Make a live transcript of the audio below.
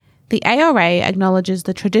The ARA acknowledges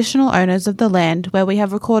the traditional owners of the land where we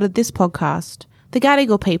have recorded this podcast, the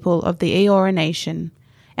Gadigal people of the Eora Nation,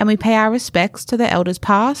 and we pay our respects to the elders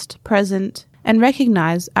past, present, and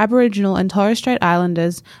recognise Aboriginal and Torres Strait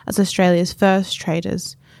Islanders as Australia's first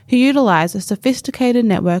traders, who utilise a sophisticated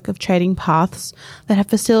network of trading paths that have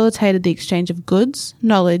facilitated the exchange of goods,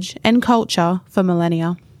 knowledge, and culture for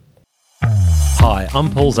millennia. Hi, I'm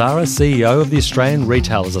Paul Zara, CEO of the Australian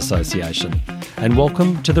Retailers Association, and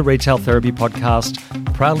welcome to the Retail Therapy Podcast,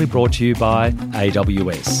 proudly brought to you by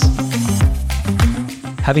AWS.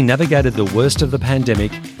 Having navigated the worst of the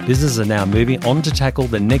pandemic, businesses are now moving on to tackle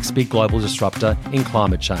the next big global disruptor in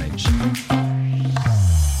climate change.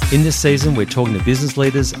 In this season, we're talking to business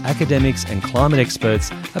leaders, academics and climate experts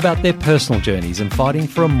about their personal journeys in fighting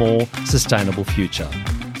for a more sustainable future.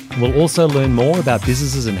 We'll also learn more about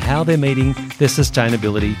businesses and how they're meeting their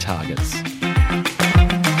sustainability targets.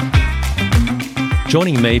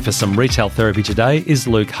 Joining me for some retail therapy today is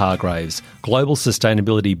Luke Hargraves, Global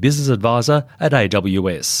Sustainability Business Advisor at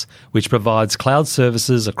AWS, which provides cloud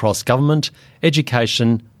services across government,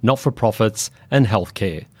 education, not-for-profits and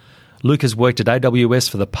healthcare. Luke has worked at AWS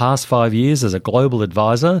for the past 5 years as a global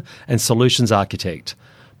advisor and solutions architect.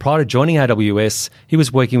 Prior to joining AWS, he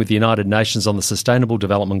was working with the United Nations on the Sustainable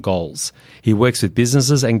Development Goals. He works with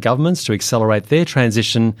businesses and governments to accelerate their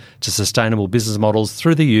transition to sustainable business models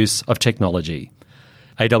through the use of technology.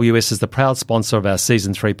 AWS is the proud sponsor of our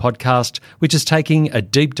Season 3 podcast, which is taking a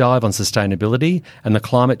deep dive on sustainability and the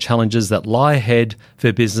climate challenges that lie ahead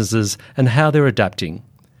for businesses and how they're adapting.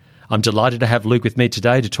 I'm delighted to have Luke with me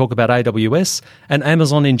today to talk about AWS and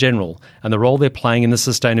Amazon in general and the role they're playing in the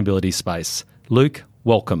sustainability space. Luke,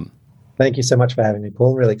 welcome. Thank you so much for having me,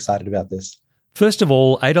 Paul. Really excited about this. First of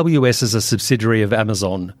all, AWS is a subsidiary of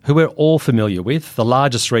Amazon, who we're all familiar with, the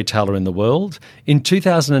largest retailer in the world. In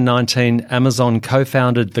 2019, Amazon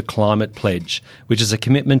co-founded the Climate Pledge, which is a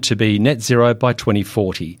commitment to be net zero by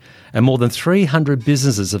 2040, and more than 300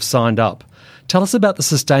 businesses have signed up. Tell us about the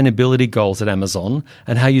sustainability goals at Amazon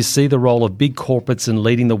and how you see the role of big corporates in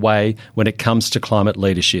leading the way when it comes to climate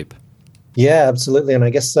leadership. Yeah, absolutely. And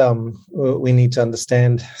I guess we need to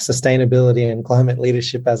understand sustainability and climate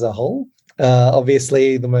leadership as a whole.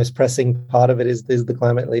 Obviously, the most pressing part of it is the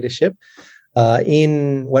climate leadership.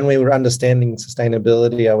 When we were understanding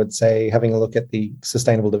sustainability, I would say having a look at the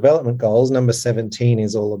Sustainable Development Goals, number 17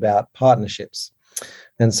 is all about partnerships.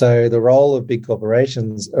 And so the role of big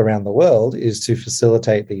corporations around the world is to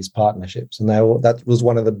facilitate these partnerships. And that was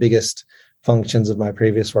one of the biggest functions of my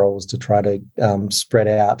previous role, was to try to spread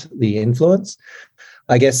out the influence.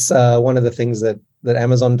 I guess one of the things that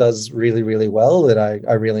Amazon does really, really well that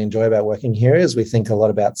I really enjoy about working here is we think a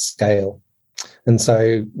lot about scale. And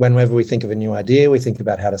so whenever we think of a new idea, we think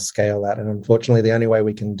about how to scale that. And unfortunately, the only way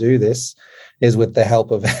we can do this is with the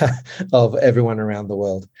help of everyone around the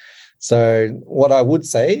world. So what I would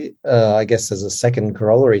say, I guess as a second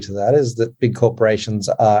corollary to that, is that big corporations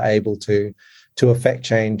are able to affect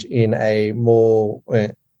change in a more,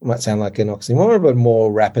 it might sound like an oxymoron, but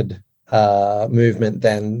more rapid movement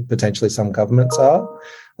than potentially some governments are.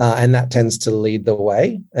 And that tends to lead the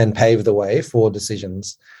way and pave the way for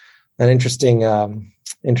decisions. An interesting,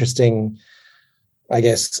 I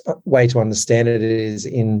guess, way to understand it is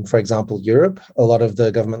in, for example, Europe, a lot of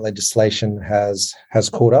the government legislation has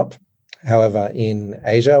caught up. However, in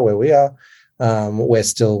Asia, where we are, we're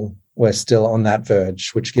still on that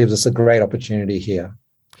verge, which gives us a great opportunity here.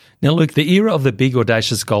 Now, Luke, the era of the big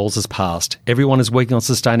audacious goals has passed. Everyone is working on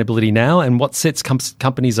sustainability now, and what sets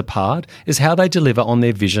companies apart is how they deliver on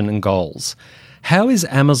their vision and goals. How is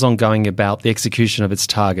Amazon going about the execution of its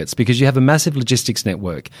targets? Because you have a massive logistics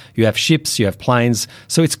network. You have ships, you have planes,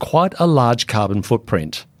 so it's quite a large carbon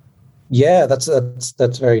footprint. Yeah, that's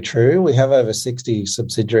very true. We have over 60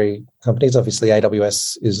 subsidiary companies. Obviously,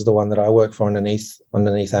 AWS is the one that I work for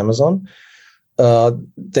underneath Amazon.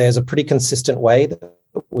 There's a pretty consistent way that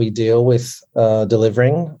we deal with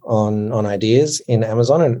delivering on ideas in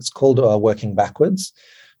Amazon, and it's called working backwards.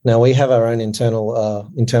 Now, we have our own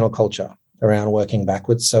internal culture around working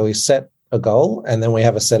backwards. So we set a goal, and then we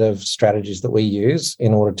have a set of strategies that we use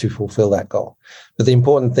in order to fulfill that goal. But the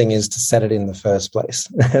important thing is to set it in the first place.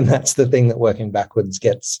 And that's the thing that working backwards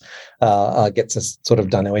gets us sort of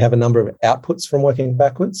done. And we have a number of outputs from working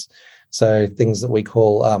backwards. So things that we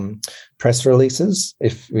call press releases,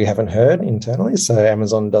 if we haven't heard internally. So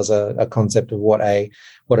Amazon does a concept of what a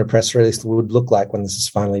press release would look like when this is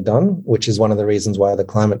finally done, which is one of the reasons why the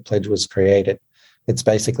Climate Pledge was created. It's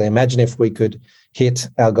basically, imagine if we could hit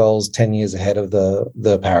our goals 10 years ahead of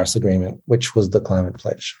the Paris Agreement, which was the Climate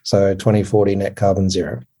Pledge. So 2040 net carbon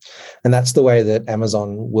zero. And that's the way that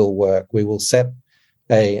Amazon will work. We will set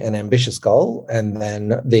an ambitious goal, and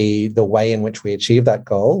then the way in which we achieve that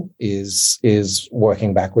goal is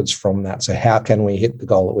working backwards from that. So how can we hit the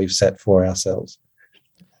goal that we've set for ourselves?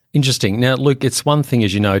 Interesting. Now, Luke, it's one thing,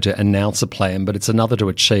 as you know, to announce a plan, but it's another to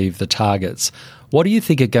achieve the targets. What do you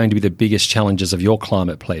think are going to be the biggest challenges of your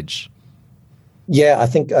climate pledge? Yeah, I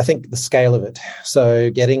think the scale of it.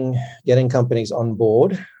 So getting companies on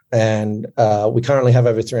board, and we currently have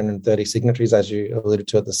over 330 signatories, as you alluded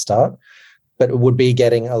to at the start, but it would be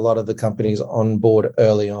getting a lot of the companies on board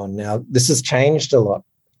early on. Now, this has changed a lot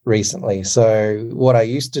recently. So what I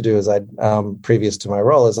used to do is previous to my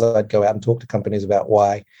role, is I'd go out and talk to companies about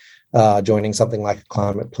why joining something like a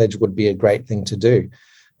climate pledge would be a great thing to do.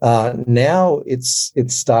 Now it's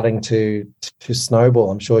starting to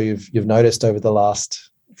snowball. I'm sure you've noticed over the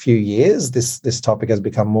last few years, this topic has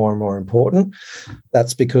become more and more important.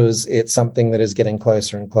 That's because it's something that is getting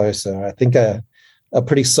closer and closer. I think a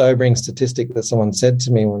pretty sobering statistic that someone said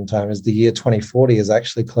to me one time is the year 2040 is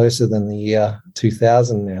actually closer than the year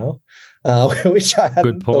 2000 now, which I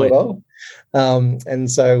hadn't thought of. And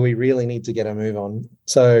so we really need to get a move on.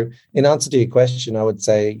 So in answer to your question, I would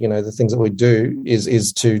say, the things that we do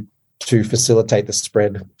is to facilitate the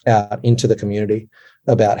spread out into the community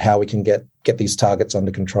about how we can get these targets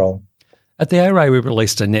under control. At the ARA, we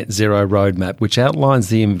released a net zero roadmap, which outlines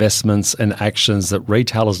the investments and actions that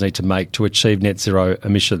retailers need to make to achieve net zero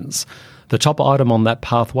emissions. The top item on that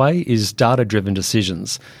pathway is data-driven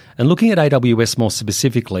decisions. And looking at AWS more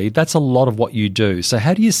specifically, that's a lot of what you do. So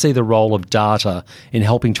how do you see the role of data in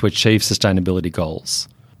helping to achieve sustainability goals?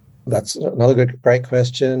 That's another great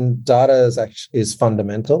question. Data is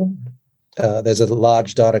fundamental. There's a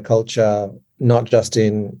large data culture, not just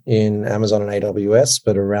in Amazon and AWS,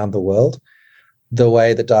 but around the world. The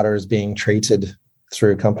way that data is being treated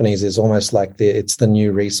through companies is almost like it's the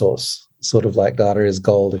new resource, sort of like data is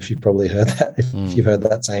gold, if you've probably heard that, if you've heard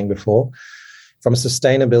that saying before. From a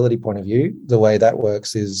sustainability point of view, the way that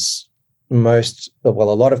works is a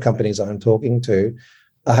lot of companies I'm talking to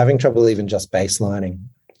are having trouble even just baselining.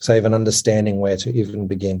 So even understanding where to even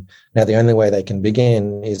begin. Now, the only way they can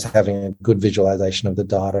begin is having a good visualization of the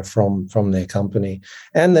data from their company,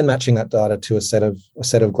 and then matching that data to a set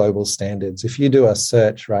of global standards. If you do a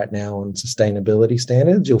search right now on sustainability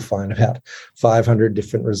standards, you'll find about 500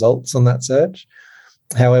 different results on that search.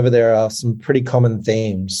 However, there are some pretty common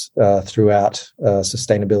themes throughout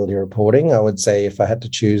sustainability reporting. I would say if I had to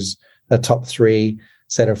choose a top 3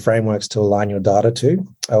 set of frameworks to align your data to,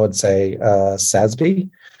 I would say SASB,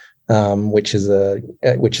 which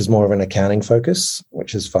is more of an accounting focus,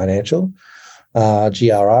 which is financial,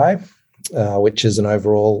 GRI, which is an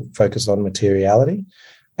overall focus on materiality,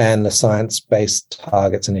 and the Science Based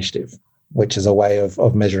Targets Initiative, which is a way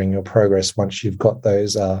of measuring your progress once you've got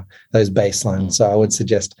those baselines. So I would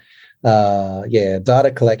suggest,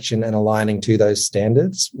 data collection and aligning to those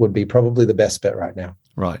standards would be probably the best bet right now.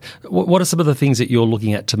 Right. What are some of the things that you're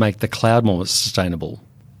looking at to make the cloud more sustainable?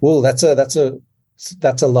 Well, that's a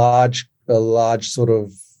large sort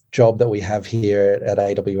of job that we have here at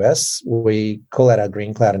AWS. We call that our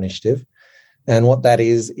Green Cloud Initiative. And what that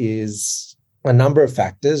is a number of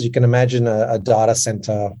factors. You can imagine a data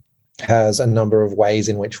center has a number of ways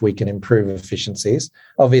in which we can improve efficiencies.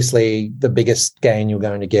 Obviously, the biggest gain you're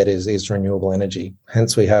going to get is renewable energy.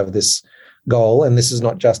 Hence, we have this goal, and this is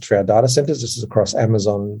not just for our data centers, this is across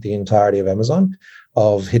Amazon, the entirety of Amazon,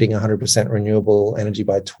 of hitting 100% renewable energy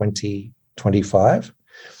by 2025.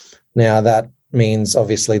 Now, that means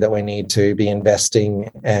obviously that we need to be investing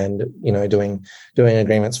and doing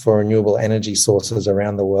agreements for renewable energy sources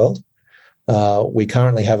around the world. We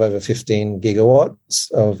currently have over 15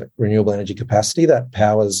 gigawatts of renewable energy capacity that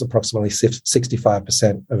powers approximately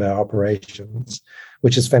 65% of our operations,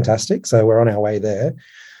 which is fantastic. So we're on our way there.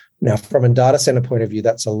 Now, from a data center point of view,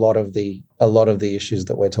 that's a lot of the issues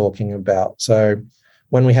that we're talking about. So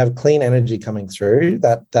when we have clean energy coming through,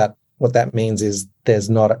 that what that means is there's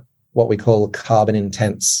not what we call a carbon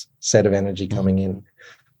intense set of energy coming in.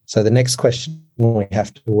 So the next question we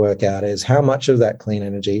have to work out is how much of that clean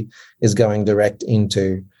energy is going direct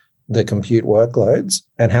into the compute workloads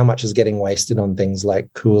and how much is getting wasted on things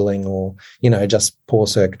like cooling or, just poor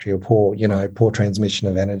circuitry or poor transmission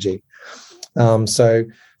of energy. So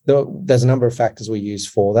there's a number of factors we use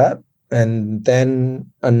for that. And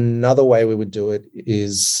then another way we would do it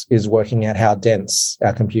is working out how dense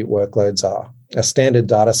our compute workloads are. A standard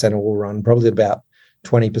data center will run probably about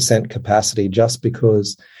 20% capacity just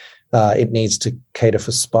because it needs to cater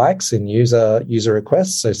for spikes in user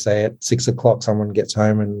requests. So say at 6:00, someone gets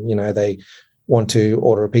home and, they want to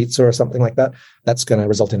order a pizza or something like that. That's going to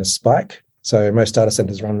result in a spike. So most data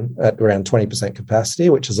centers run at around 20% capacity,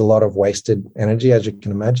 which is a lot of wasted energy, as you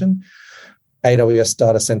can imagine. AWS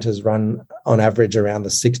data centers run on average around the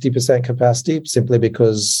 60% capacity, simply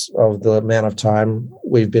because of the amount of time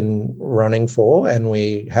we've been running for, and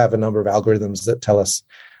we have a number of algorithms that tell us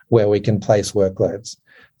where we can place workloads.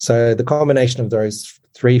 So the combination of those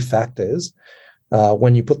three factors,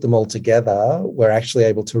 when you put them all together, we're actually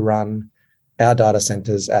able to run our data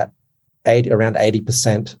centers at around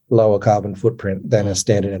 80% lower carbon footprint than a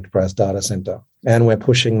standard enterprise data center. And we're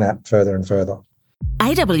pushing that further and further.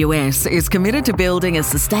 AWS is committed to building a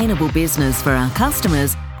sustainable business for our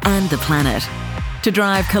customers and the planet. To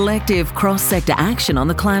drive collective cross-sector action on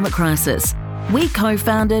the climate crisis, we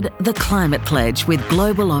co-founded the Climate Pledge with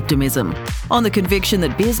global optimism, on the conviction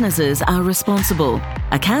that businesses are responsible,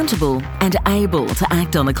 accountable, and able to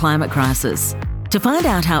act on the climate crisis. To find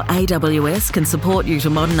out how AWS can support you to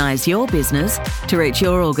modernise your business to reach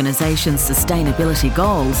your organisation's sustainability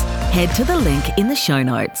goals, head to the link in the show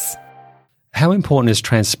notes. How important is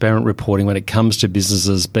transparent reporting when it comes to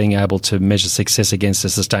businesses being able to measure success against their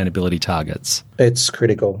sustainability targets? It's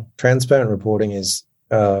critical. Transparent reporting is,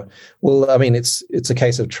 it's a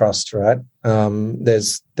case of trust, right?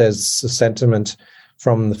 There's a sentiment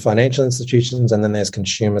from the financial institutions, and then there's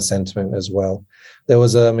consumer sentiment as well. There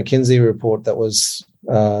was a McKinsey report that was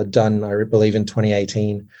done, I believe, in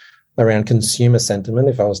 2018 around consumer sentiment,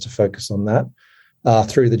 if I was to focus on that,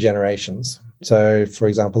 through the generations. So, for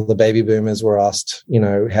example, the baby boomers were asked,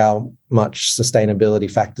 how much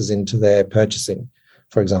sustainability factors into their purchasing,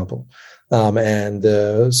 for example. And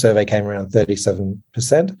the survey came around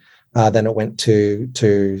 37%. Then it went to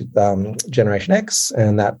Generation X,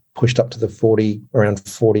 and that pushed up to around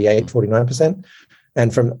 48, 49%.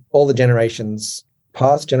 And from all the generations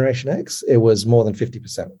past Generation X, it was more than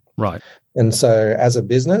 50%. Right. And so as a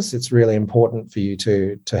business, it's really important for you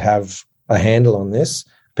to have a handle on this,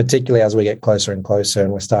 particularly as we get closer and closer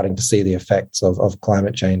and we're starting to see the effects of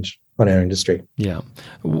climate change on our industry. Yeah.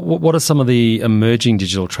 What are some of the emerging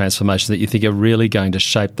digital transformations that you think are really going to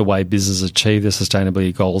shape the way businesses achieve their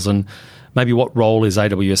sustainability goals, and maybe what role is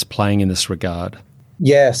AWS playing in this regard?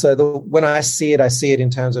 Yeah, so when I see it in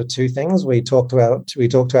terms of two things. We talk to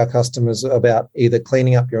our customers about either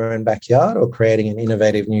cleaning up your own backyard or creating an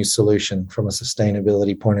innovative new solution from a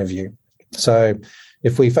sustainability point of view. So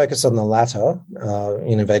if we focus on the latter,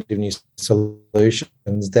 innovative new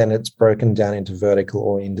solutions, then it's broken down into vertical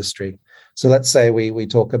or industry. So let's say we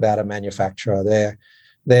talk about a manufacturer.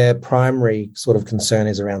 Their primary sort of concern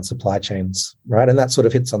is around supply chains, right? And that sort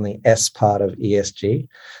of hits on the S part of ESG,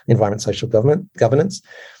 environment, social, governance.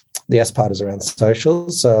 The S part is around social.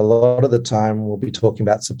 So a lot of the time we'll be talking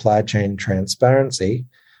about supply chain transparency,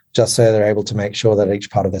 just so they're able to make sure that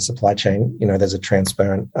each part of their supply chain, there's a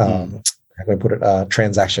transparent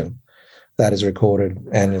transaction that is recorded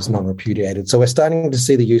and is non-repudiated. So we're starting to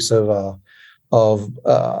see the use of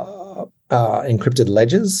encrypted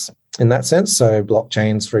ledgers in that sense. So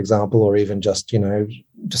blockchains, for example, or even just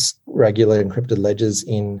regular encrypted ledgers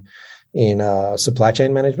in supply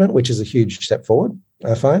chain management, which is a huge step forward,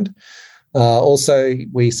 I find. Also,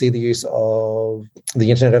 we see the use of the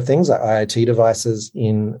Internet of Things, like IoT devices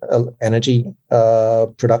in energy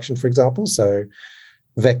production, for example. So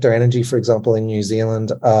Vector Energy, for example, in New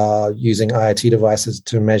Zealand, are using IoT devices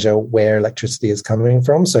to measure where electricity is coming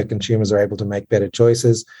from, so consumers are able to make better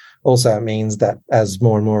choices. Also, it means that as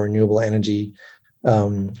more and more renewable energy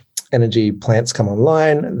plants come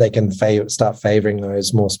online, they can start favouring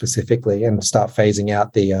those more specifically and start phasing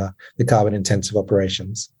out the carbon-intensive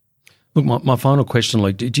operations. Look, my final question,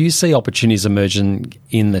 Luke, do you see opportunities emerging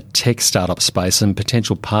in the tech startup space and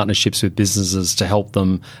potential partnerships with businesses to help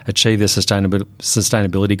them achieve their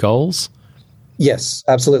sustainability goals? Yes,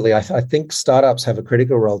 absolutely. I think startups have a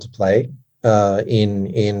critical role to play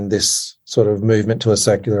in this sort of movement to a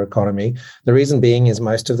circular economy. The reason being is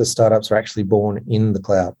most of the startups are actually born in the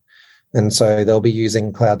cloud. And so they'll be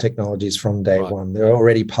using cloud technologies from day one. They're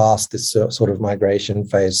already past this sort of migration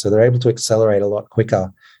phase. So they're able to accelerate a lot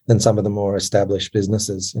quicker than some of the more established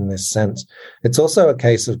businesses in this sense. It's also a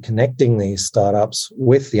case of connecting these startups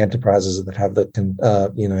with the enterprises that have these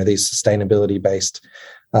sustainability-based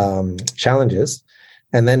challenges,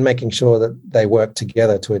 and then making sure that they work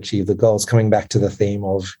together to achieve the goals, coming back to the theme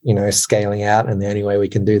of, scaling out. And the only way we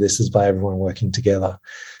can do this is by everyone working together.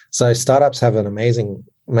 So startups have an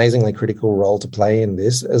amazingly critical role to play in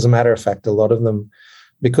this. As a matter of fact, a lot of them,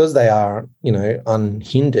 because they are,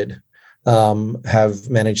 unhindered, have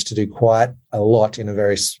managed to do quite a lot in a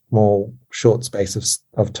very small, short space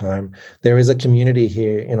of time. There is a community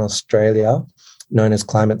here in Australia known as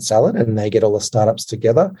Climate Salad, and they get all the startups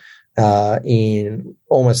together in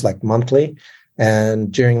almost like monthly.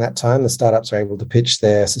 And during that time, the startups are able to pitch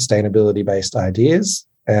their sustainability-based ideas,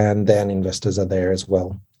 and then investors are there as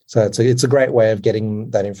well. So it's a great way of getting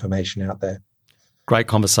that information out there. Great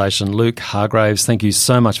conversation. Luke Hargraves, thank you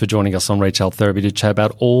so much for joining us on Retail Therapy to chat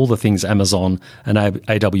about all the things Amazon and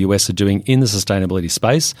AWS are doing in the sustainability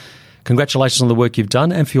space. Congratulations on the work you've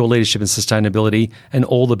done and for your leadership in sustainability, and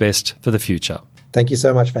all the best for the future. Thank you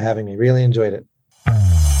so much for having me. Really enjoyed it.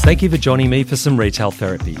 Thank you for joining me for some Retail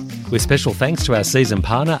Therapy. With special thanks to our season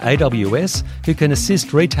partner, AWS, who can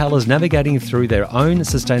assist retailers navigating through their own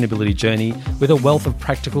sustainability journey with a wealth of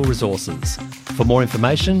practical resources. For more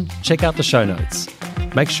information, check out the show notes.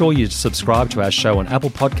 Make sure you subscribe to our show on Apple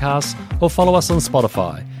Podcasts or follow us on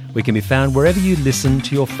Spotify. We can be found wherever you listen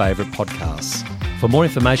to your favourite podcasts. For more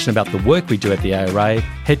information about the work we do at the ARA,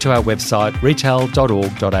 head to our website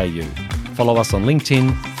retail.org.au. Follow us on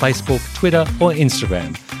LinkedIn, Facebook, Twitter or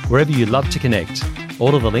Instagram, wherever you love to connect.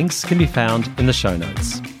 All of the links can be found in the show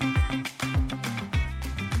notes.